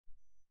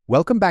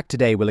Welcome back.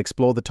 Today we'll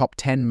explore the top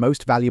 10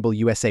 most valuable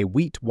USA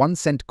wheat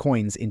 1-cent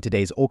coins in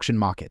today's auction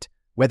market.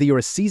 Whether you're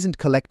a seasoned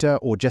collector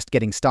or just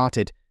getting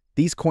started,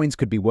 these coins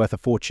could be worth a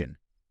fortune.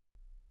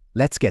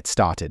 Let's get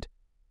started.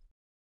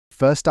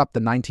 First up, the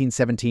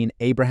 1917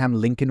 Abraham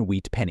Lincoln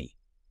Wheat Penny.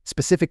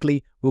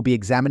 Specifically, we'll be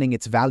examining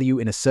its value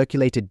in a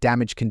circulated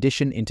damaged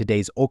condition in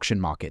today's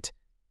auction market.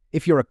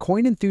 If you're a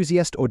coin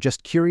enthusiast or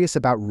just curious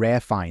about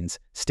rare finds,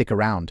 stick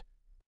around.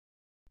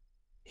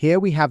 Here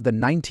we have the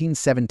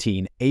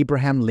 1917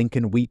 Abraham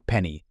Lincoln Wheat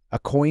Penny, a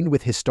coin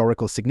with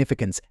historical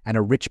significance and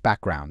a rich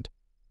background.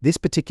 This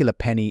particular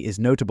penny is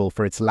notable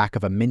for its lack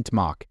of a mint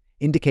mark,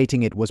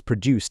 indicating it was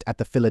produced at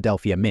the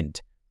Philadelphia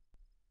Mint.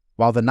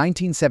 While the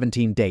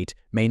 1917 date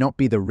may not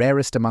be the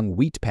rarest among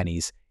wheat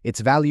pennies, its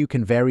value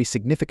can vary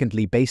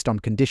significantly based on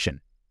condition.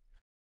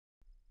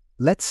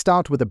 Let's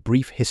start with a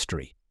brief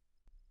history.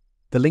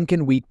 The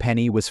Lincoln Wheat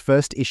Penny was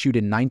first issued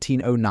in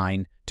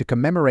 1909 to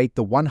commemorate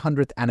the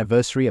 100th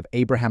anniversary of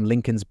Abraham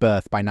Lincoln's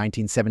birth. By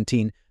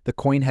 1917, the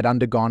coin had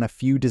undergone a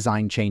few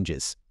design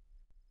changes.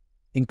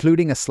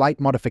 Including a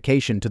slight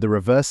modification to the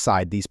reverse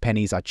side, these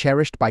pennies are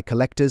cherished by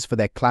collectors for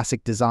their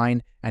classic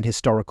design and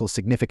historical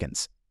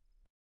significance.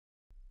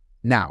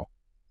 Now,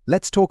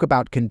 let's talk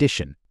about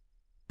condition.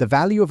 The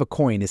value of a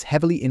coin is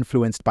heavily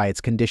influenced by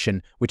its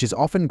condition, which is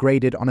often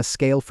graded on a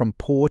scale from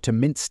poor to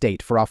mint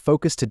state. For our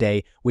focus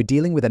today, we're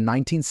dealing with a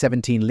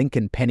 1917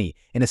 Lincoln penny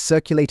in a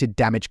circulated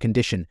damaged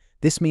condition.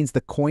 This means the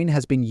coin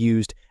has been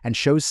used and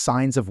shows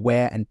signs of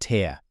wear and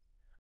tear.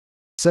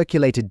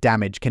 Circulated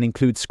damage can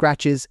include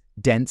scratches,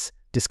 dents,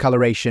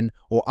 discoloration,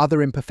 or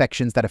other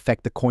imperfections that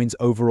affect the coin's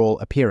overall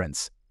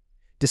appearance.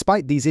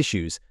 Despite these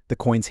issues, the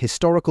coin's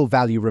historical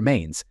value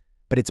remains,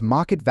 but its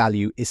market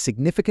value is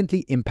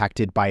significantly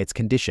impacted by its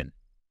condition.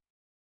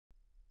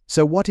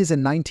 So what is a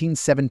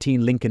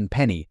 1917 Lincoln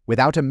penny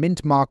without a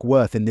mint mark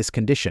worth in this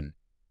condition?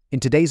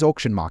 In today's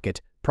auction market,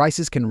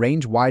 prices can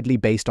range widely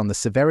based on the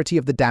severity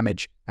of the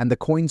damage and the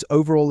coin's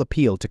overall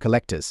appeal to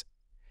collectors.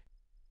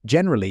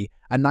 Generally,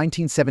 a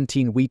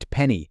 1917 wheat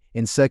penny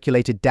in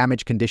circulated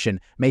damaged condition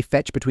may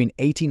fetch between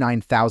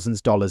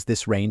 $89,000.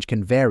 This range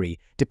can vary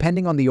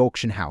depending on the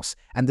auction house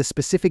and the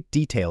specific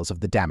details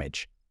of the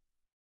damage.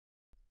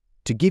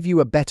 To give you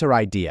a better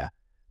idea,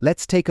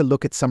 let's take a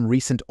look at some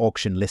recent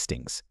auction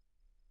listings.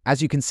 As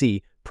you can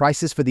see,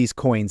 prices for these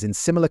coins in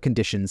similar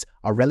conditions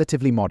are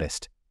relatively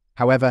modest.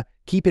 However,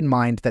 keep in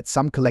mind that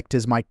some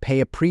collectors might pay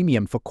a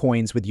premium for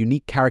coins with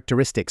unique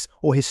characteristics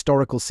or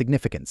historical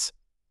significance.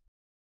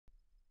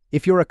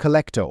 If you're a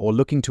collector or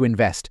looking to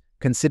invest,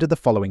 consider the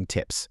following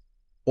tips.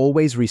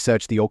 Always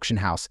research the auction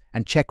house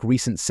and check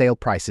recent sale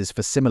prices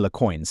for similar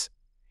coins.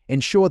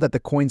 Ensure that the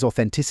coin's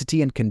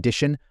authenticity and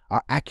condition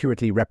are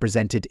accurately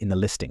represented in the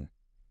listing.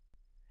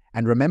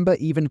 And remember,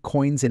 even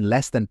coins in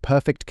less than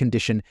perfect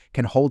condition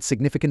can hold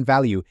significant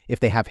value if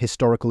they have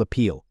historical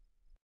appeal.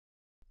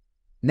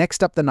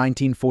 Next up, the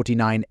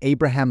 1949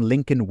 Abraham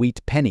Lincoln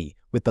Wheat Penny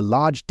with the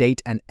large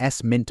date and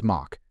S mint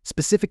mark,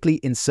 specifically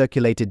in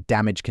circulated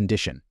damaged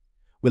condition.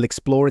 We'll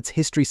explore its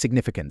history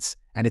significance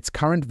and its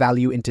current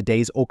value in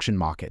today's auction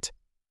market.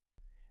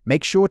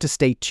 Make sure to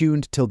stay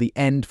tuned till the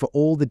end for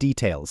all the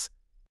details.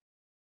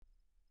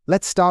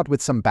 Let's start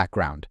with some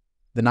background.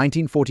 The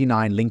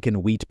 1949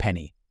 Lincoln Wheat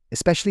Penny,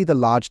 especially the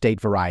large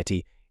date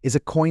variety, is a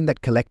coin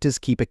that collectors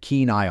keep a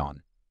keen eye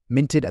on.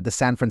 Minted at the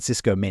San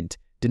Francisco Mint,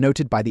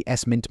 denoted by the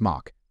S mint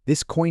mark,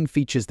 this coin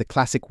features the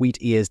classic wheat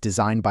ears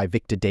designed by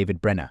Victor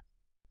David Brenner.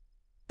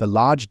 The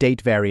large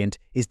date variant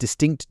is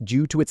distinct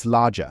due to its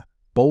larger,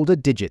 bolder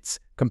digits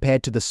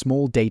compared to the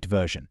small date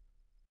version.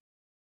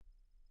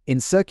 In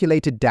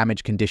circulated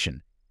damaged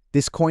condition,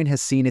 this coin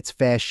has seen its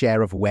fair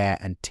share of wear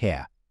and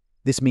tear.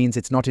 This means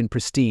it's not in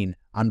pristine,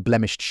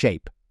 unblemished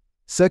shape.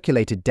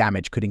 Circulated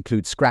damage could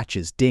include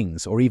scratches,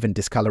 dings, or even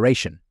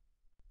discoloration.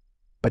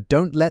 But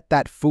don't let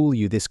that fool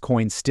you. This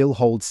coin still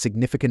holds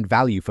significant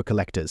value for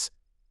collectors.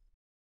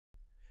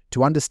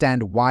 To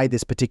understand why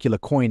this particular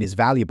coin is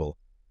valuable,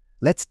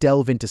 let's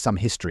delve into some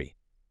history.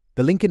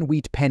 The Lincoln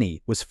Wheat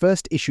Penny was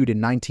first issued in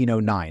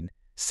 1909,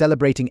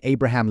 celebrating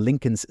Abraham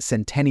Lincoln's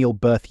centennial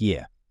birth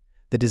year.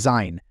 The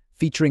design,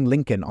 featuring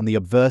Lincoln on the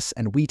obverse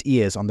and wheat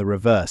ears on the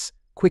reverse,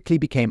 quickly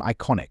became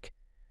iconic.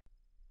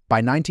 By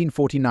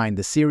 1949,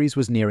 the series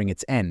was nearing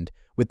its end,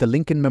 with the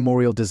Lincoln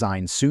Memorial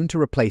design soon to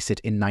replace it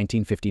in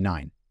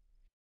 1959.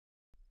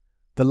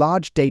 The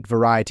large date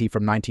variety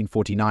from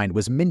 1949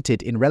 was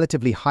minted in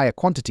relatively higher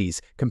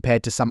quantities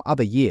compared to some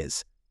other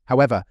years.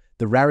 However,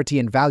 the rarity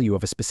and value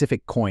of a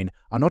specific coin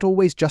are not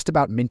always just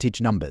about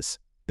mintage numbers.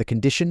 The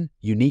condition,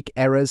 unique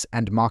errors,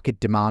 and market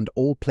demand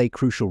all play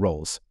crucial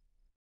roles.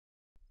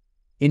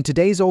 In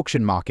today's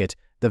auction market,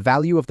 the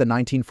value of the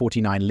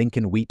 1949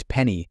 Lincoln Wheat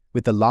Penny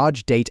with the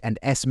large date and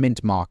S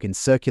mint mark in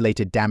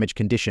circulated damaged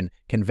condition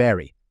can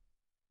vary.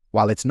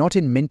 While it's not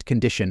in mint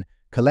condition,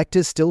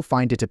 collectors still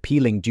find it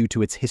appealing due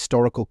to its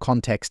historical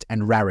context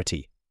and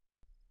rarity.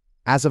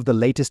 As of the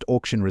latest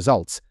auction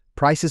results,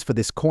 prices for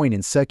this coin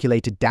in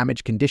circulated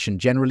damaged condition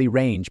generally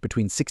range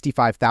between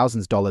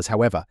 $65,000.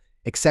 However,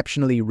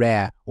 exceptionally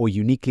rare or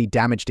uniquely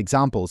damaged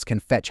examples can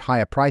fetch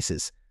higher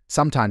prices,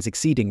 sometimes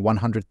exceeding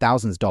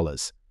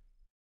 $100,000.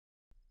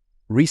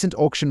 Recent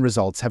auction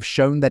results have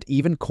shown that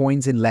even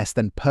coins in less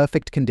than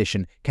perfect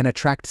condition can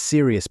attract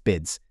serious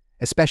bids,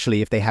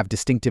 especially if they have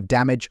distinctive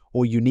damage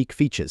or unique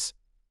features.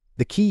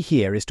 The key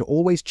here is to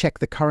always check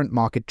the current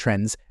market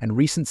trends and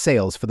recent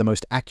sales for the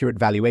most accurate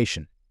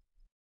valuation.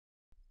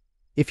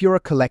 If you're a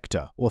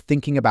collector or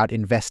thinking about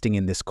investing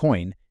in this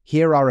coin,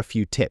 here are a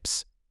few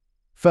tips.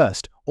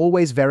 First,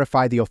 always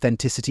verify the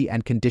authenticity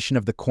and condition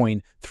of the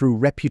coin through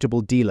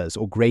reputable dealers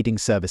or grading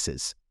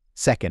services.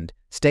 Second,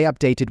 stay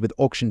updated with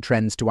auction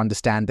trends to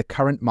understand the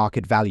current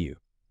market value.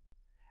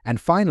 And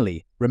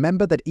finally,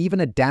 remember that even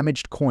a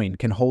damaged coin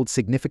can hold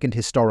significant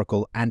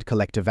historical and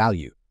collector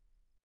value.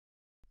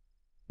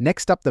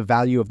 Next up, the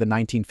value of the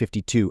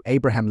 1952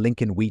 Abraham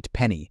Lincoln wheat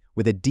penny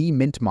with a D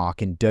mint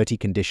mark in dirty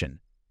condition.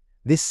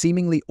 This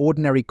seemingly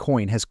ordinary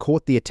coin has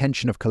caught the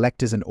attention of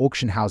collectors and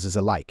auction houses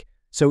alike,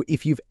 so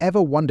if you've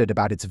ever wondered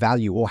about its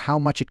value or how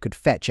much it could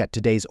fetch at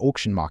today's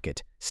auction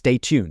market, stay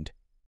tuned.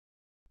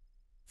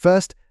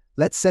 First,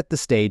 let's set the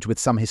stage with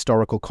some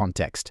historical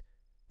context.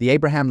 The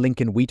Abraham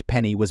Lincoln wheat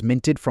penny was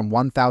minted from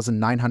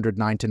 1909 to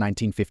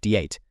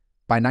 1958.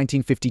 By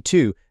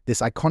 1952,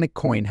 this iconic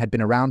coin had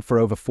been around for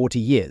over 40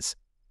 years.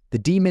 The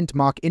D mint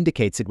mark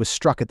indicates it was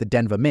struck at the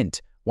Denver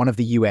Mint, one of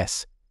the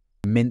U.S.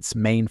 Mint's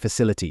main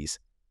facilities.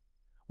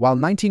 While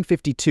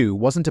 1952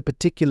 wasn't a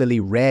particularly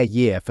rare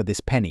year for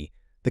this penny,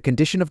 the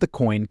condition of the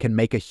coin can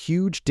make a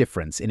huge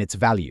difference in its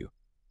value.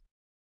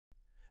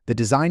 The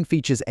design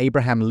features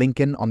Abraham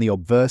Lincoln on the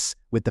obverse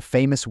with the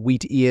famous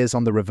wheat ears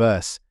on the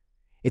reverse.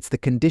 It's the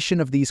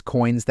condition of these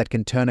coins that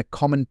can turn a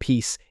common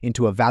piece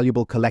into a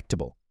valuable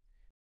collectible.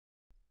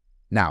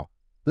 Now,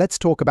 let's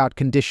talk about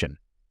condition.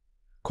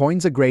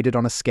 Coins are graded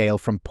on a scale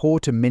from poor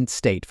to mint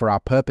state for our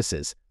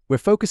purposes. We're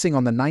focusing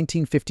on the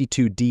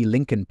 1952 D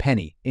Lincoln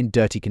penny in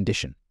dirty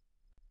condition.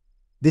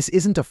 This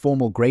isn't a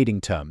formal grading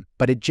term,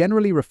 but it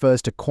generally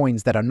refers to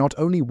coins that are not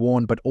only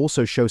worn but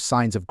also show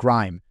signs of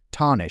grime,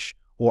 tarnish,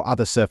 or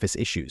other surface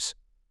issues.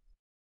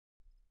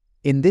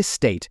 In this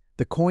state,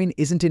 the coin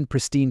isn't in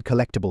pristine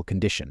collectible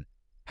condition.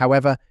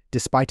 However,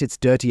 despite its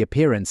dirty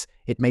appearance,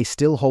 it may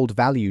still hold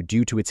value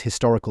due to its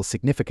historical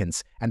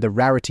significance and the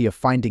rarity of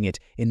finding it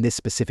in this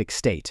specific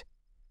state.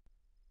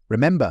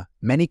 Remember,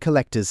 many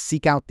collectors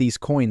seek out these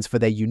coins for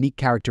their unique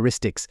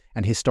characteristics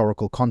and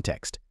historical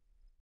context.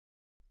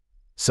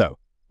 So,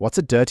 what's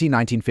a dirty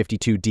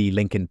 1952 D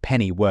Lincoln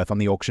penny worth on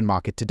the auction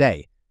market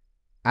today?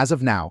 As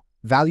of now,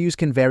 values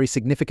can vary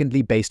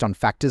significantly based on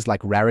factors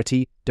like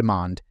rarity,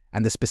 demand,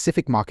 and the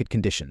specific market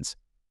conditions.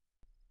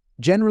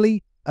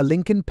 Generally, a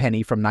Lincoln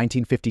penny from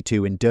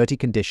 1952 in dirty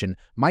condition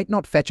might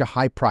not fetch a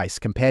high price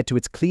compared to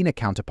its cleaner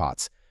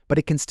counterparts, but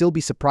it can still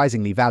be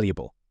surprisingly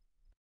valuable.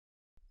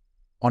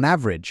 On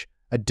average,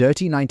 a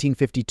dirty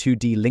 1952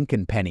 D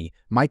Lincoln penny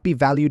might be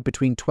valued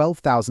between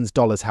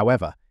 $12,000.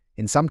 However,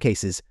 in some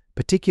cases,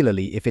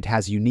 particularly if it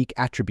has unique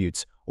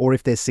attributes or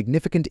if there's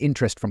significant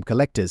interest from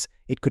collectors,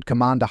 it could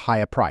command a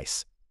higher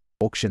price.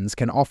 Auctions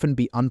can often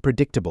be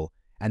unpredictable,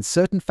 and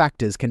certain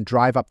factors can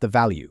drive up the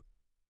value.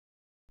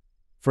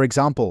 For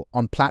example,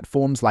 on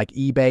platforms like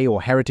eBay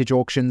or heritage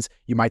auctions,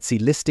 you might see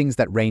listings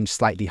that range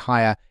slightly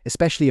higher,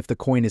 especially if the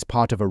coin is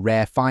part of a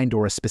rare find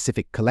or a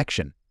specific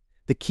collection.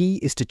 The key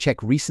is to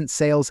check recent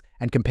sales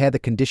and compare the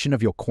condition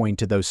of your coin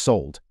to those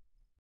sold.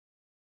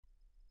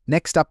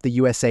 Next up, the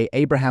USA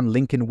Abraham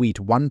Lincoln wheat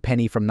 1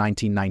 penny from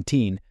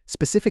 1919,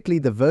 specifically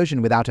the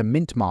version without a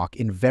mint mark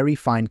in very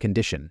fine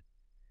condition.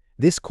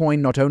 This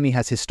coin not only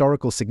has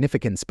historical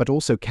significance but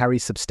also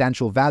carries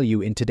substantial value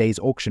in today's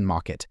auction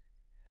market.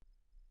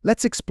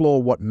 Let's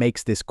explore what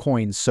makes this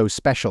coin so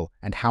special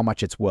and how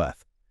much it's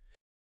worth.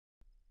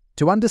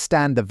 To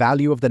understand the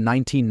value of the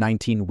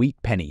 1919 wheat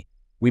penny,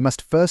 we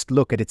must first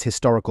look at its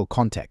historical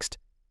context.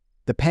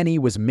 The penny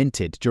was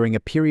minted during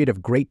a period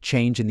of great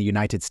change in the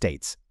United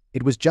States.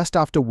 It was just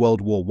after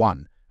World War I,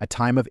 a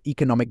time of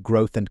economic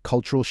growth and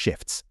cultural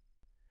shifts.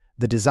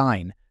 The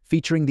design,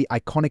 featuring the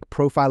iconic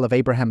profile of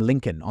Abraham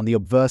Lincoln on the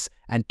obverse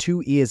and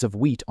 2 ears of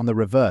wheat on the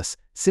reverse,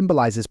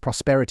 symbolizes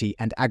prosperity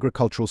and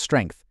agricultural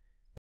strength.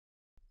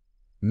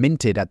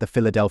 Minted at the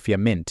Philadelphia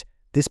Mint,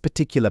 this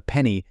particular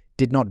penny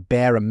did not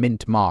bear a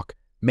mint mark,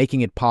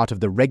 making it part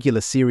of the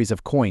regular series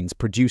of coins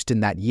produced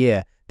in that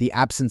year. The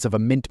absence of a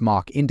mint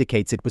mark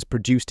indicates it was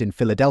produced in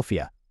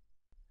Philadelphia,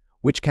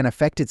 which can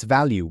affect its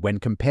value when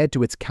compared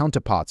to its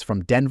counterparts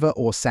from Denver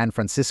or San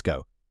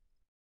Francisco.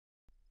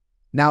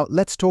 Now,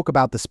 let's talk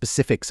about the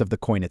specifics of the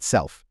coin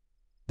itself.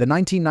 The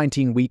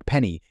 1919 wheat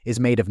penny is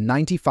made of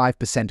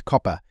 95%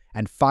 copper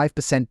and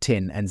 5%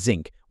 tin and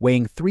zinc,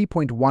 weighing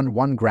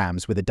 3.11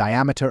 grams with a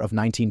diameter of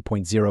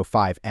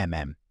 19.05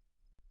 mm.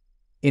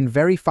 In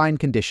very fine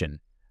condition,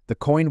 the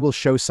coin will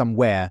show some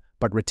wear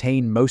but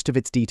retain most of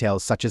its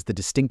details, such as the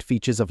distinct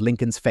features of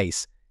Lincoln's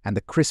face and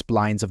the crisp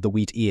lines of the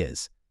wheat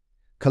ears.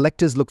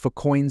 Collectors look for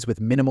coins with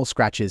minimal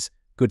scratches,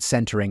 good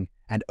centering,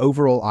 and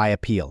overall eye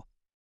appeal.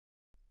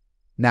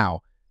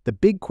 Now, the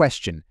big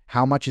question: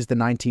 how much is the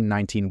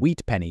 1919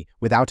 wheat penny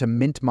without a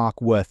mint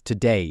mark worth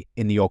today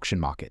in the auction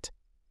market?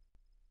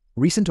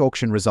 Recent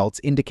auction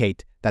results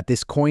indicate that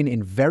this coin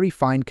in very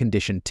fine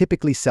condition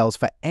typically sells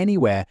for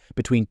anywhere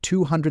between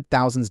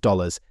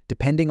 $200,000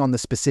 depending on the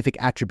specific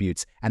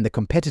attributes and the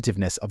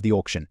competitiveness of the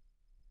auction.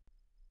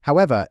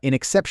 However, in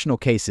exceptional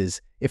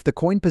cases, if the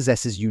coin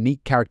possesses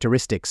unique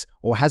characteristics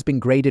or has been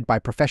graded by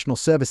professional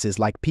services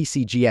like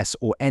PCGS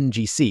or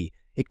NGC,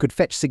 it could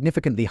fetch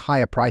significantly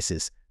higher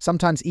prices,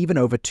 sometimes even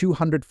over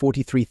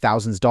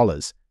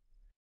 $243,000.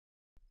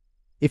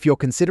 If you're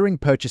considering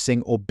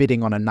purchasing or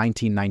bidding on a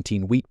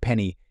 1919 wheat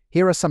penny,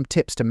 here are some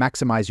tips to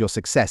maximize your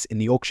success in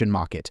the auction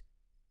market.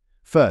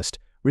 First,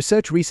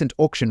 research recent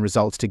auction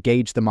results to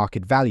gauge the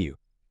market value.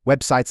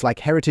 Websites like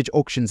Heritage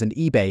Auctions and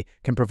eBay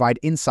can provide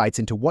insights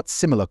into what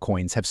similar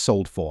coins have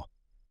sold for.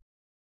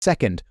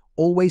 Second,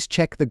 always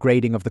check the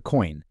grading of the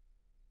coin.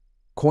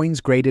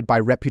 Coins graded by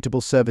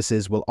reputable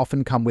services will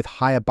often come with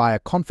higher buyer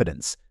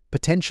confidence,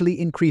 potentially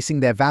increasing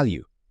their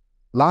value.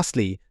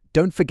 Lastly,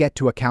 don't forget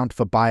to account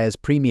for buyers'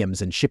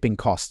 premiums and shipping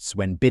costs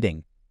when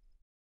bidding.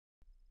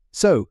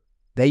 So,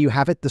 there you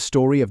have it, the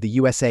story of the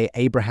USA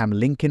Abraham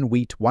Lincoln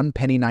Wheat 1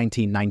 penny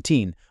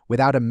 1919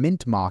 without a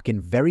mint mark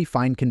in very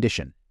fine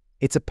condition.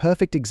 It's a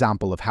perfect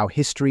example of how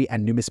history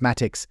and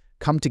numismatics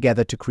come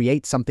together to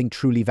create something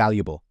truly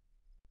valuable.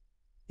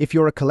 If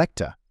you're a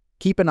collector,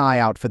 keep an eye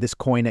out for this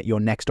coin at your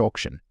next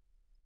auction.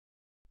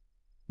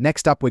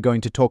 Next up, we're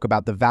going to talk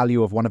about the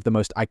value of one of the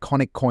most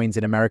iconic coins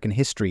in American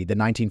history, the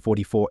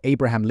 1944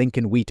 Abraham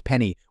Lincoln Wheat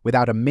penny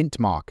without a mint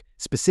mark,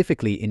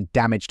 specifically in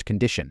damaged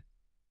condition.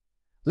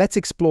 Let's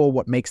explore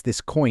what makes this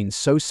coin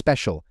so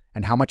special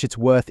and how much it's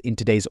worth in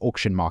today's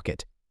auction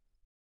market.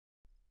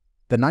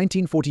 The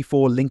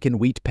 1944 Lincoln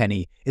Wheat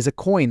penny is a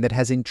coin that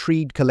has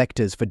intrigued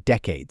collectors for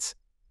decades.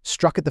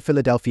 Struck at the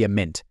Philadelphia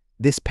Mint,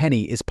 this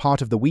penny is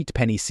part of the Wheat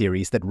penny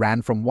series that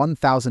ran from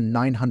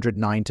 1909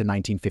 to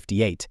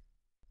 1958.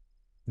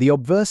 The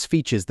obverse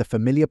features the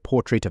familiar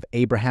portrait of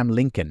Abraham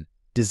Lincoln,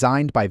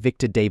 designed by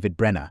Victor David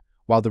Brenner,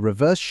 while the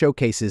reverse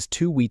showcases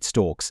two wheat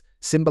stalks,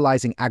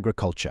 symbolizing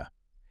agriculture.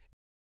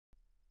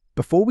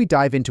 Before we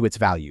dive into its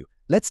value,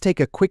 let's take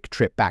a quick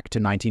trip back to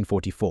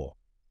 1944.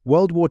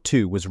 World War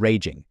II was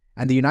raging,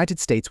 and the United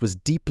States was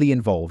deeply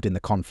involved in the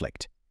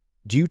conflict.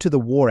 Due to the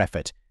war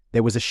effort,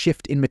 there was a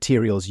shift in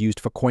materials used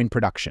for coin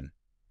production.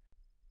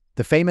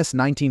 The famous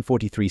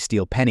 1943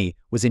 steel penny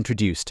was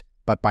introduced,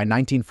 but by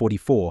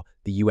 1944,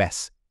 the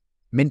U.S.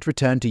 Mint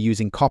returned to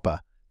using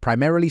copper,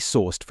 primarily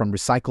sourced from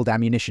recycled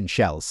ammunition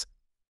shells.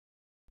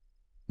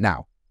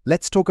 Now,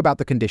 let's talk about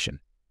the condition.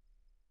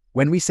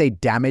 When we say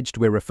damaged,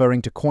 we're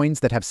referring to coins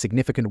that have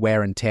significant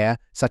wear and tear,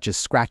 such as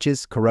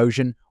scratches,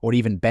 corrosion, or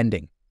even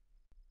bending.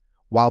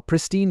 While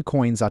pristine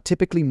coins are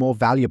typically more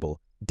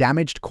valuable,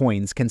 damaged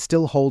coins can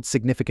still hold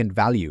significant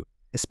value,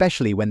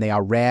 especially when they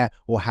are rare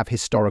or have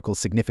historical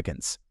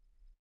significance.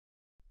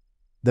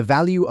 The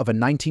value of a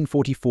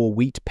 1944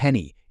 wheat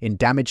penny in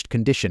damaged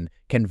condition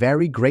can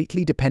vary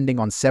greatly depending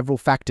on several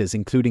factors,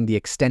 including the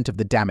extent of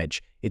the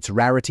damage, its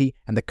rarity,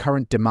 and the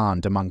current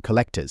demand among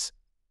collectors.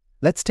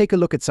 Let's take a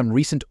look at some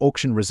recent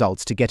auction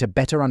results to get a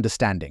better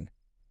understanding.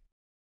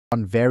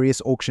 On various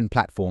auction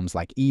platforms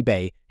like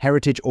eBay,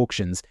 Heritage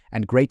Auctions,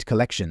 and Great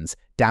Collections,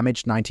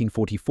 damaged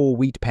 1944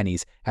 wheat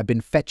pennies have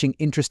been fetching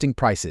interesting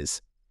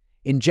prices.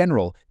 In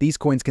general, these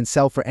coins can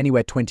sell for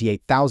anywhere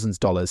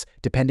 $28,000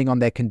 depending on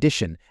their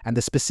condition and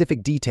the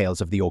specific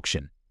details of the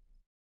auction.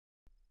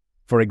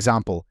 For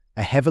example,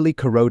 a heavily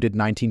corroded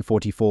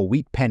 1944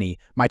 wheat penny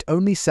might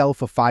only sell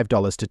for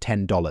 $5 to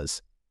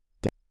 $10.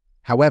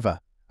 However,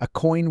 a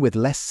coin with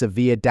less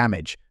severe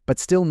damage, but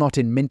still not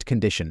in mint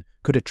condition,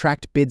 could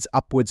attract bids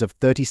upwards of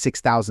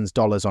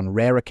 $36,000 on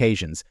rare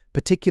occasions.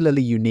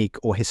 Particularly unique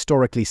or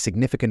historically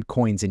significant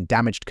coins in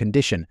damaged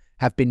condition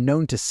have been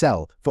known to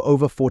sell for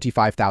over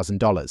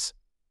 $45,000.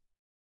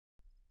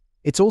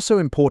 It's also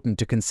important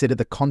to consider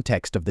the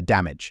context of the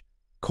damage.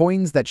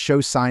 Coins that show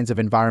signs of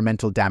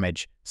environmental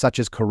damage, such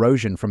as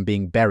corrosion from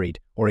being buried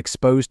or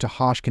exposed to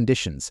harsh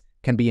conditions,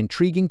 can be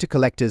intriguing to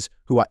collectors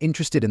who are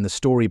interested in the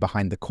story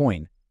behind the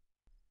coin.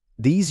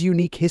 These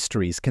unique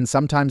histories can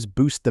sometimes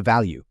boost the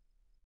value.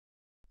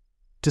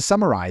 To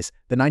summarize,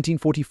 the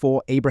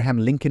 1944 Abraham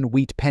Lincoln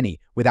wheat penny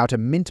without a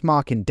mint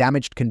mark in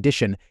damaged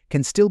condition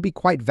can still be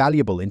quite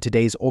valuable in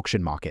today's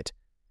auction market.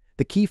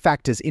 The key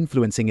factors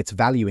influencing its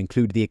value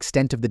include the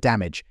extent of the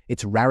damage,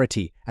 its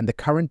rarity, and the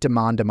current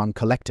demand among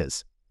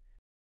collectors.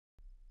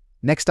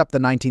 Next up, the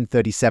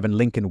 1937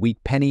 Lincoln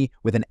wheat penny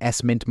with an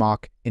S mint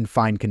mark in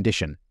fine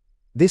condition.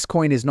 This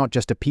coin is not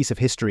just a piece of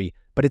history,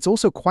 but it's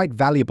also quite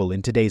valuable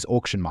in today's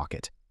auction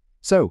market.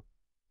 So,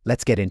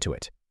 let's get into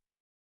it.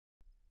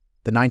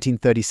 The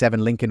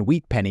 1937 Lincoln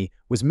wheat penny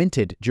was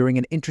minted during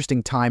an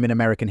interesting time in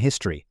American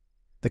history.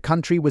 The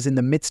country was in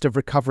the midst of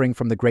recovering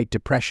from the Great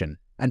Depression,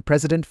 and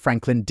President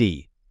Franklin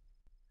D.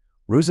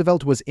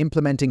 Roosevelt was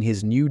implementing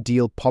his New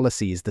Deal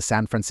policies. The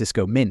San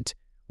Francisco Mint,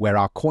 where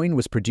our coin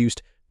was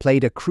produced,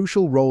 played a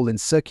crucial role in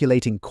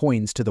circulating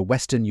coins to the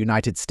western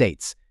United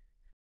States.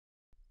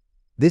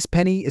 This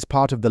penny is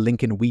part of the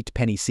Lincoln Wheat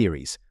penny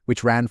series,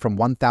 which ran from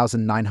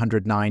 1909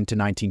 to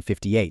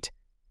 1958.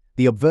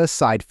 The obverse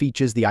side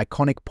features the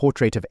iconic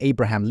portrait of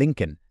Abraham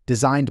Lincoln,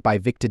 designed by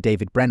Victor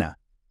David Brenner.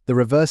 The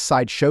reverse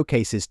side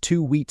showcases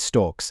two wheat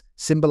stalks,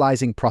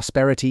 symbolizing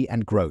prosperity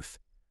and growth.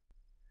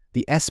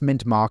 The S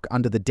mint mark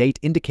under the date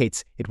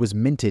indicates it was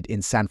minted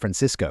in San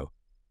Francisco.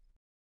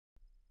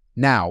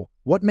 Now,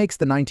 what makes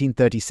the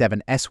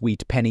 1937 S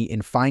wheat penny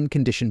in fine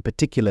condition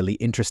particularly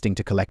interesting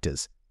to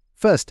collectors?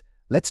 First,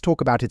 let's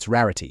talk about its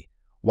rarity.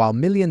 While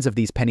millions of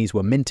these pennies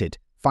were minted,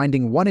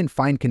 finding one in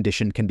fine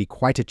condition can be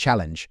quite a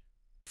challenge.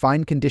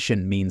 Fine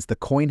condition means the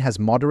coin has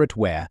moderate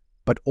wear,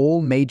 but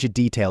all major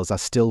details are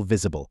still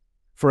visible.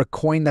 For a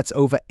coin that's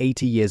over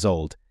 80 years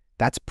old,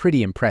 that's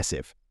pretty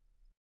impressive.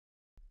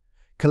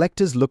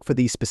 Collectors look for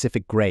these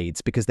specific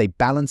grades because they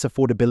balance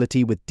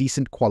affordability with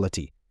decent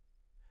quality.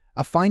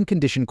 A fine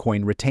condition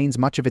coin retains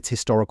much of its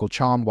historical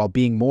charm while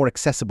being more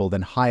accessible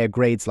than higher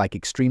grades like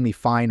extremely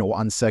fine or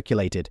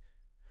uncirculated.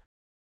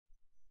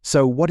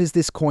 So what is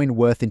this coin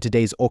worth in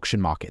today's auction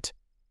market?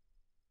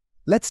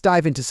 Let's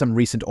dive into some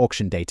recent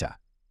auction data.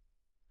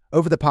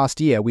 Over the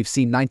past year, we've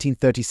seen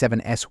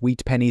 1937 S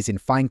wheat pennies in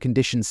fine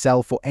condition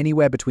sell for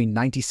anywhere between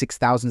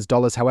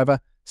 $96,000. However,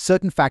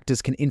 certain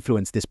factors can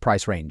influence this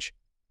price range.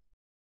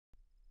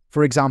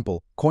 For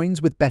example,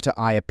 coins with better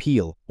eye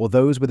appeal or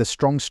those with a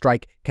strong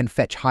strike can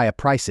fetch higher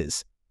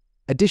prices.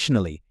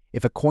 Additionally,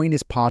 if a coin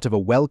is part of a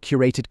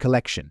well-curated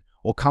collection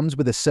or comes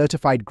with a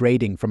certified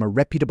grading from a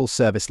reputable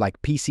service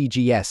like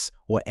PCGS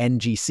or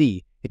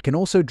NGC, it can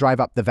also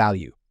drive up the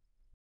value.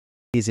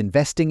 Is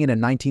investing in a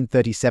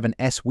 1937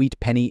 S wheat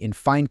penny in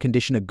fine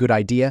condition a good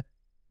idea?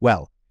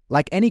 Well,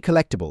 like any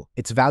collectible,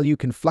 its value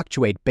can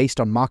fluctuate based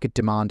on market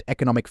demand,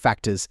 economic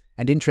factors,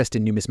 and interest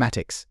in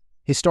numismatics.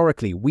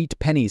 Historically, wheat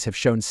pennies have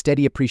shown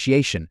steady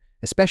appreciation,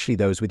 especially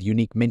those with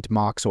unique mint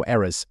marks or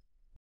errors.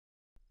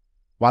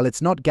 While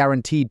it's not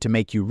guaranteed to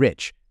make you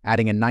rich,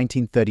 adding a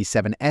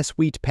 1937 S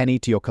wheat penny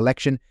to your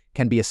collection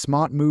can be a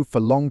smart move for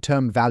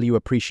long-term value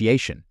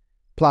appreciation.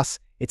 Plus,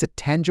 it's a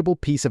tangible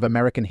piece of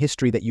American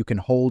history that you can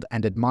hold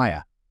and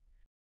admire.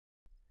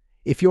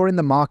 If you're in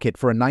the market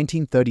for a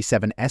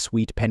 1937 S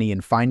wheat penny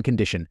in fine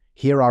condition,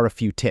 here are a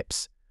few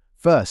tips.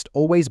 First,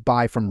 always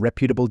buy from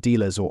reputable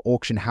dealers or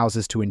auction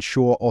houses to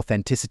ensure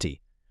authenticity.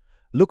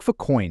 Look for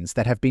coins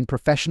that have been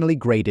professionally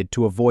graded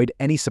to avoid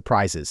any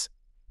surprises.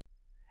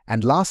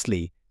 And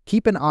lastly,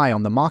 keep an eye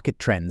on the market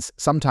trends.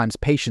 Sometimes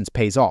patience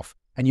pays off,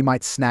 and you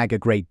might snag a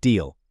great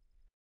deal.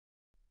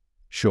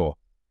 Sure.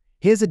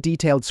 Here's a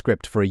detailed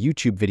script for a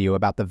YouTube video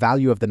about the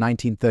value of the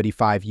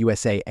 1935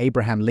 USA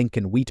Abraham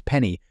Lincoln wheat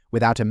penny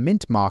without a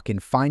mint mark in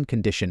fine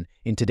condition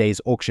in today's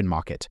auction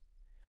market.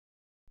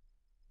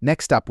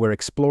 Next up, we're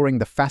exploring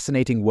the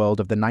fascinating world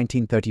of the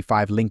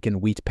 1935 Lincoln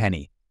wheat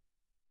penny.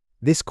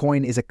 This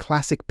coin is a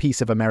classic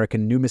piece of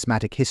American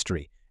numismatic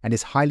history and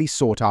is highly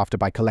sought after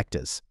by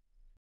collectors.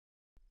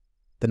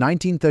 The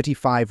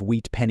 1935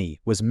 wheat penny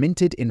was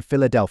minted in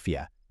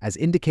Philadelphia, as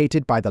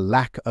indicated by the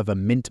lack of a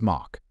mint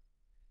mark.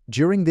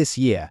 During this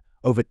year,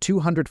 over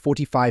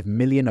 245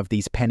 million of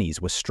these pennies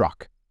were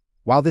struck.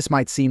 While this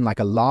might seem like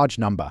a large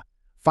number,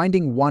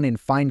 finding one in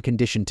fine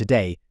condition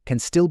today can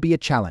still be a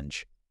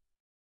challenge.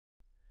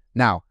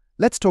 Now,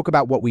 let's talk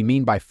about what we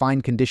mean by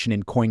fine condition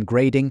in coin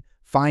grading.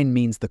 Fine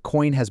means the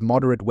coin has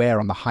moderate wear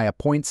on the higher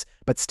points,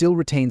 but still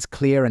retains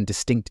clear and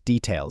distinct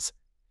details.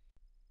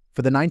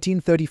 For the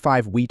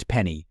 1935 wheat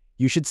penny,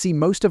 you should see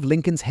most of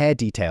Lincoln's hair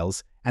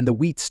details, and the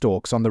wheat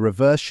stalks on the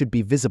reverse should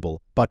be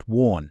visible but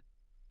worn.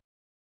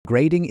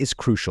 Grading is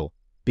crucial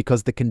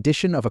because the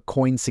condition of a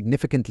coin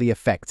significantly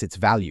affects its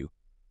value.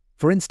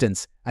 For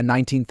instance, a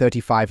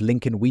 1935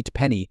 Lincoln wheat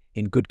penny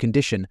in good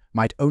condition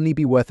might only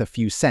be worth a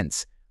few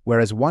cents,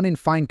 whereas one in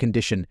fine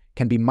condition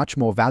can be much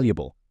more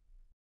valuable.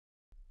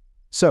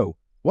 So,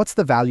 what's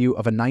the value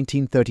of a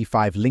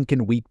 1935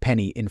 Lincoln wheat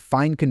penny in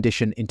fine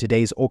condition in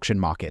today's auction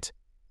market?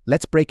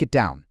 Let's break it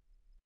down.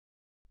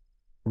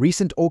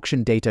 Recent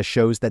auction data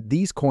shows that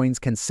these coins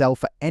can sell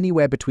for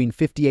anywhere between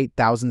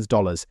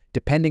 $58,000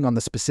 depending on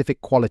the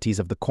specific qualities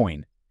of the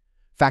coin.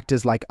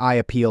 Factors like eye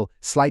appeal,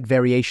 slight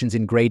variations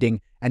in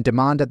grading, and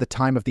demand at the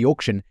time of the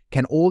auction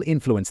can all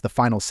influence the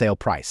final sale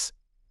price.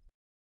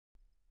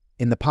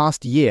 In the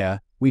past year,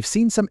 we've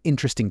seen some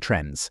interesting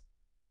trends.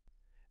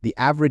 The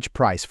average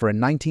price for a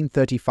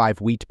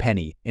 1935 wheat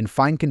penny in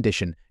fine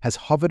condition has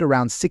hovered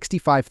around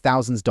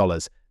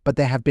 $65,000, but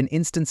there have been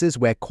instances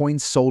where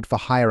coins sold for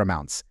higher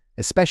amounts,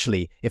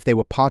 especially if they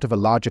were part of a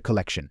larger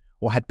collection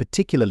or had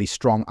particularly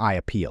strong eye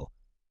appeal.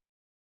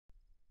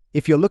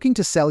 If you're looking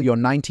to sell your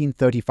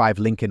 1935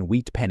 Lincoln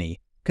wheat penny,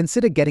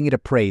 consider getting it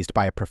appraised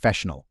by a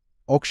professional.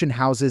 Auction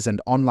houses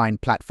and online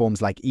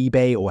platforms like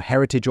eBay or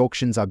Heritage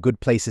Auctions are good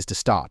places to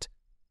start.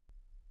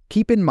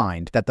 Keep in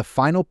mind that the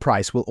final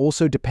price will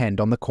also depend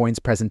on the coin's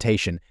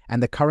presentation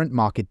and the current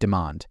market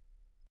demand.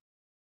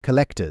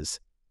 Collectors,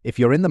 if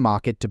you're in the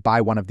market to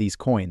buy one of these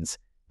coins,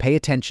 pay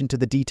attention to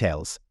the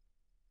details.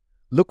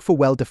 Look for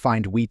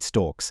well-defined wheat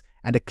stalks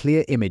and a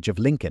clear image of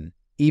Lincoln,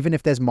 even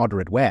if there's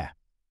moderate wear.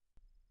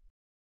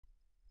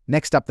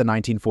 Next up, the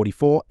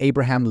 1944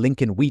 Abraham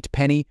Lincoln wheat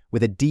penny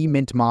with a D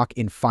mint mark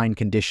in fine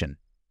condition.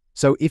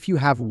 So if you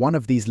have one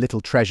of these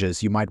little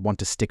treasures, you might want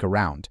to stick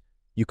around.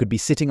 you could be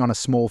sitting on a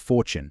small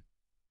fortune.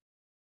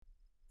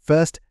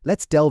 First,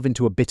 let's delve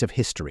into a bit of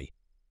history.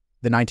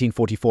 The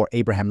 1944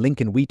 Abraham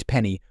Lincoln wheat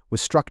penny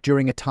was struck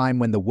during a time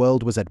when the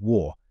world was at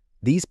war.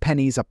 These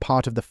pennies are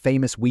part of the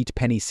famous wheat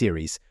penny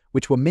series,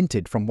 which were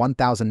minted from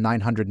 1909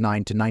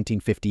 to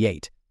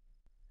 1958.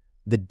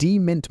 The D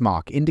mint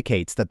mark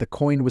indicates that the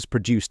coin was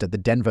produced at the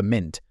Denver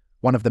Mint,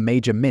 one of the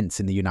major mints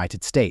in the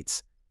United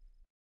States.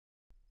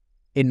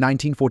 In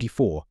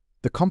 1944,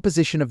 the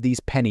composition of these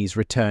pennies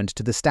returned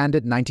to the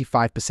standard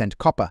 95%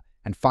 copper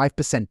and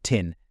 5%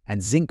 tin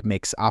and zinc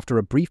mix after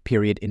a brief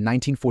period in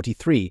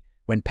 1943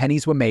 when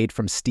pennies were made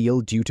from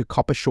steel due to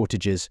copper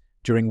shortages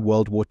during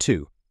World War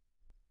II.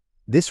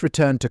 This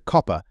return to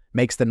copper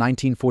makes the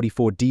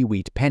 1944 D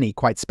wheat penny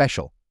quite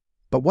special.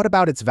 But what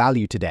about its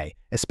value today,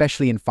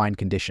 especially in fine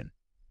condition?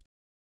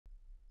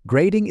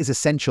 Grading is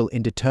essential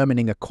in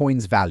determining a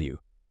coin's value.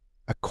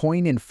 A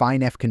coin in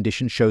fine F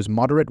condition shows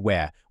moderate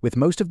wear, with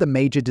most of the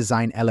major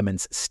design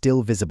elements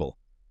still visible.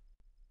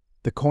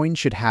 The coin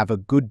should have a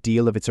good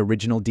deal of its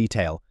original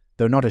detail,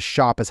 though not as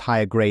sharp as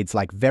higher grades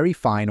like very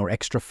fine or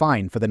extra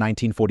fine for the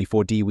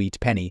 1944 D wheat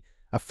penny.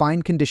 A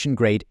fine condition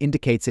grade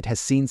indicates it has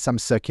seen some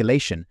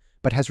circulation,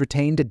 but has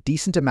retained a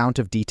decent amount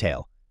of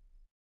detail.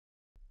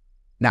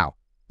 Now,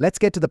 let's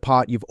get to the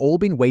part you've all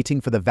been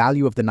waiting for: the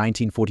value of the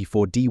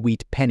 1944 D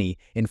wheat penny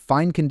in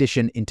fine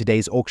condition in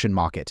today's auction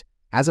market.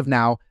 As of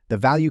now, the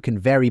value can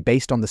vary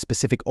based on the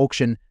specific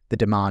auction, the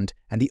demand,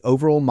 and the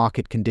overall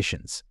market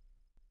conditions.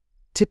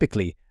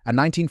 Typically, a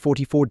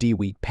 1944 D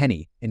wheat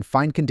penny in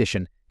fine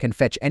condition can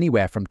fetch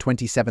anywhere from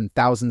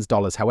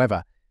 $27,000.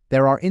 However,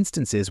 there are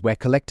instances where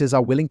collectors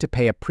are willing to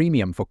pay a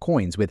premium for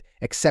coins with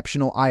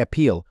exceptional eye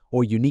appeal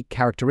or unique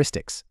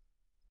characteristics.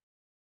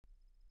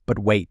 But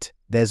wait,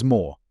 there's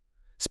more.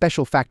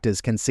 Special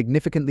factors can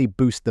significantly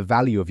boost the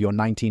value of your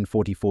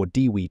 1944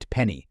 D wheat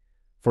penny.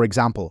 For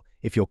example,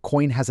 if your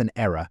coin has an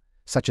error,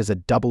 such as a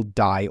doubled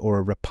die or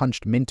a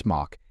repunched mint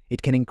mark,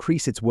 it can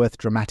increase its worth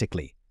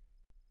dramatically.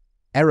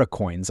 Error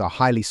coins are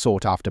highly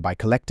sought after by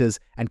collectors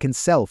and can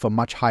sell for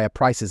much higher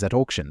prices at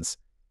auctions.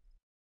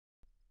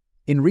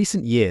 In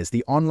recent years,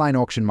 the online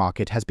auction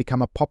market has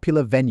become a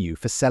popular venue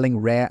for selling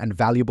rare and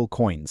valuable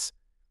coins.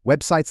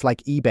 Websites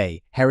like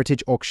eBay,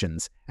 Heritage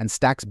Auctions, and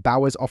Stack's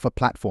Bowers offer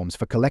platforms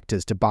for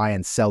collectors to buy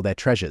and sell their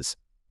treasures.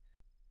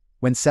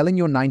 When selling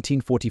your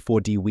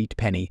 1944 D wheat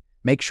penny,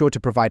 make sure to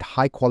provide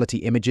high-quality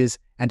images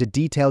and a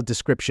detailed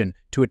description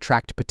to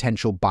attract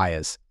potential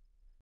buyers.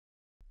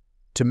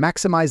 To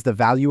maximize the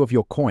value of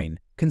your coin,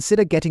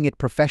 consider getting it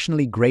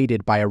professionally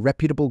graded by a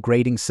reputable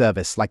grading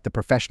service like the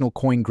Professional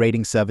Coin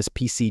Grading Service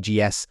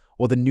 (PCGS)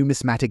 or the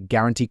Numismatic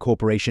Guarantee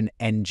Corporation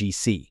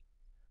 (NGC).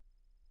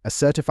 A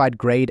certified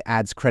grade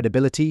adds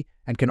credibility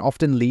and can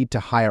often lead to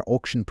higher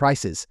auction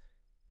prices.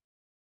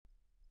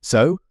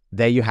 So,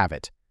 there you have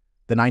it.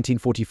 The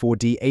 1944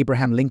 D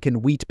Abraham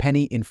Lincoln wheat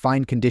penny in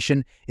fine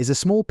condition is a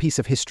small piece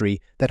of history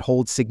that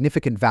holds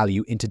significant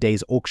value in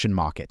today's auction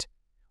market.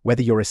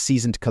 Whether you're a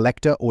seasoned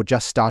collector or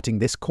just starting,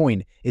 this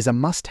coin is a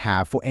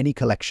must-have for any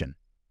collection.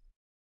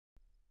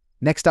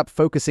 Next up,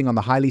 focusing on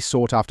the highly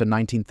sought-after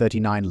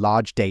 1939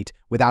 large date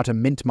without a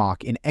mint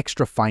mark in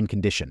extra fine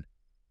condition.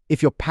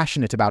 If you're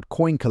passionate about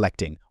coin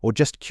collecting or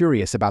just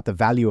curious about the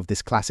value of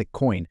this classic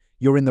coin,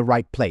 you're in the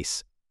right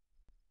place.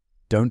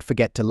 Don't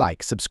forget to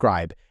like,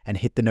 subscribe, and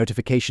hit the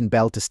notification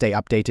bell to stay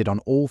updated on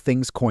all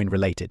things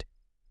coin-related.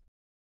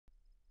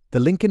 The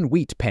Lincoln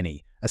wheat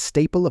penny, a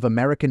staple of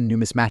American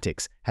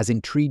numismatics, has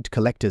intrigued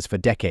collectors for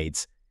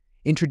decades.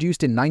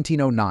 Introduced in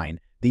 1909,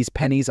 these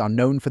pennies are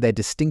known for their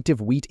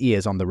distinctive wheat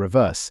ears on the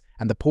reverse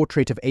and the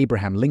portrait of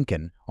Abraham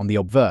Lincoln on the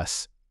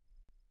obverse.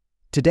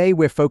 Today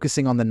we're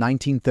focusing on the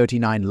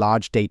 1939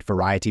 large date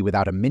variety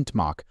without a mint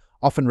mark,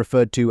 often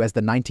referred to as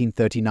the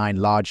 1939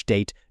 large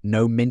date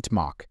no mint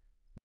mark.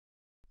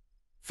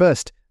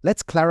 First,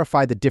 let's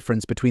clarify the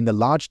difference between the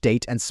large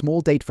date and small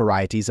date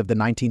varieties of the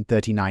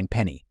 1939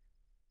 penny.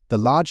 The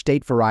large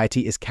date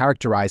variety is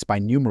characterized by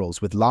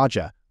numerals with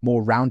larger,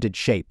 more rounded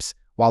shapes,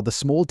 while the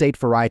small date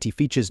variety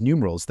features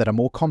numerals that are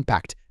more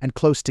compact and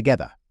close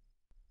together.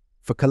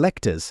 For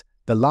collectors,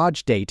 the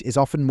large date is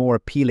often more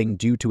appealing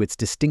due to its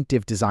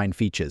distinctive design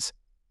features.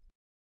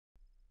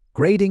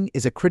 Grading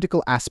is a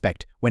critical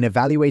aspect when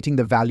evaluating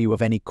the value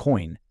of any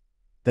coin.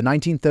 The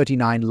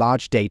 1939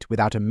 large date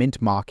without a mint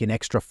mark in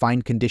extra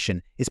fine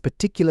condition is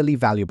particularly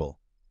valuable.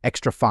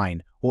 Extra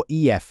fine, or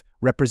EF,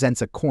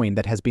 represents a coin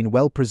that has been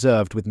well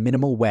preserved with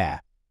minimal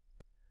wear.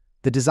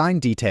 The design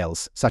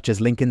details, such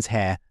as Lincoln's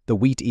hair, the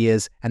wheat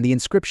ears, and the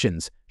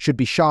inscriptions, should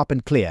be sharp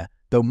and clear,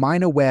 though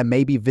minor wear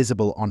may be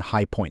visible on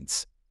high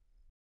points.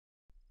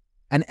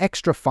 An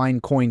extra fine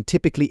coin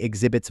typically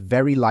exhibits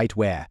very light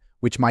wear,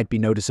 which might be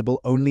noticeable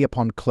only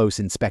upon close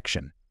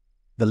inspection.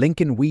 The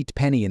Lincoln wheat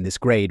penny in this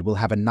grade will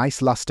have a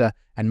nice luster,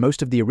 and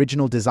most of the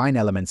original design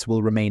elements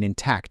will remain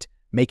intact,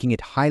 making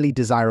it highly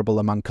desirable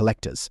among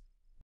collectors.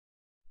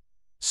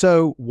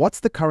 So, what's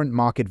the current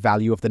market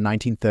value of the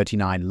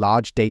 1939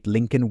 large date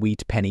Lincoln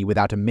wheat penny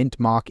without a mint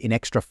mark in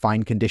extra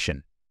fine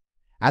condition?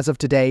 As of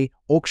today,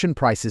 auction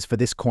prices for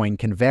this coin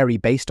can vary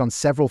based on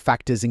several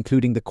factors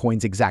including the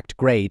coin's exact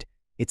grade,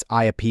 its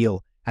eye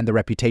appeal, and the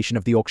reputation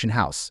of the auction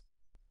house.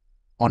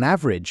 On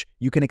average,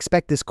 you can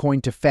expect this coin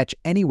to fetch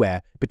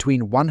anywhere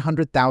between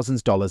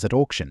 $100,000 at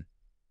auction.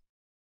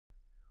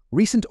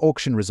 Recent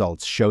auction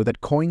results show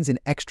that coins in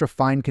extra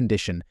fine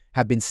condition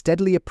have been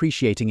steadily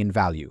appreciating in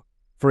value.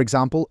 For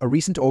example, a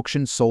recent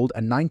auction sold a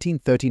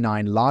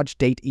 1939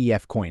 large-date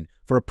EF coin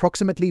for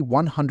approximately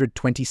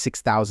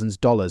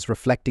 $126,000,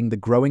 reflecting the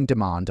growing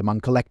demand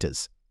among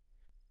collectors.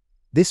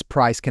 This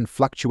price can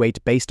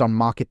fluctuate based on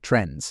market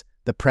trends,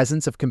 the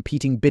presence of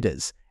competing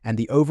bidders, and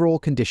the overall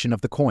condition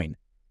of the coin.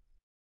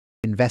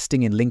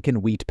 Investing in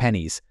Lincoln Wheat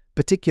pennies,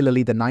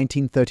 particularly the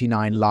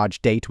 1939 large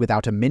date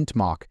without a mint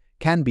mark,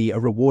 can be a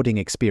rewarding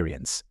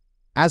experience.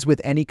 As with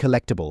any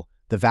collectible,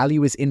 the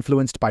value is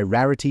influenced by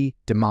rarity,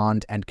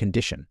 demand, and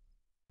condition.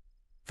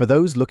 For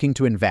those looking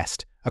to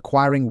invest,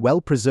 acquiring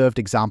well-preserved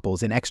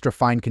examples in extra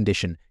fine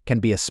condition can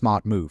be a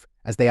smart move,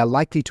 as they are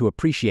likely to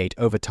appreciate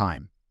over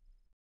time.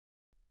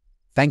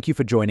 Thank you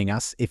for joining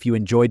us. If you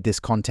enjoyed this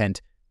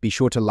content, be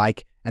sure to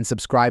like and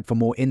subscribe for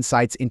more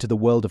insights into the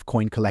world of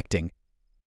coin collecting.